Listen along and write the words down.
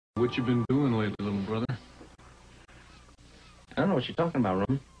What you been doing lately, little brother? I don't know what you're talking about,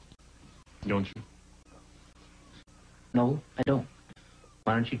 Roman. Don't you? No, I don't.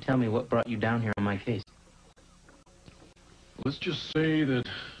 Why don't you tell me what brought you down here on my case? Let's just say that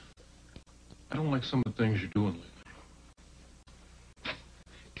I don't like some of the things you're doing lately.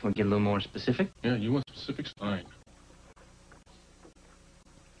 Can we get a little more specific? Yeah, you want specifics? Fine.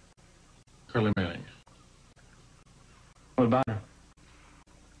 Carly Manning. What about her?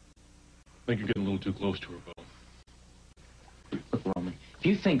 I think you're getting a little too close to her, Bo. Look, Roman, if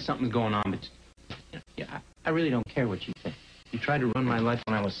you think something's going on, but I really don't care what you think. You tried to run my life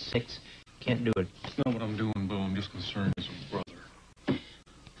when I was 6. Can't do it. It's not what I'm doing, Bo. I'm just concerned as a brother.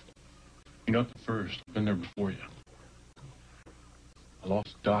 You're not the first. I've been there before you. I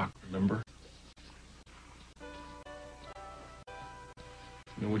lost Doc, remember?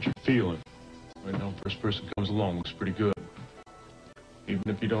 You know what you're feeling. Right now, first person comes along looks pretty good. Even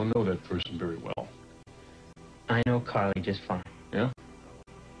if you don't know that person very well. I know Carly just fine. Yeah?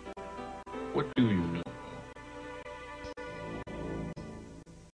 What do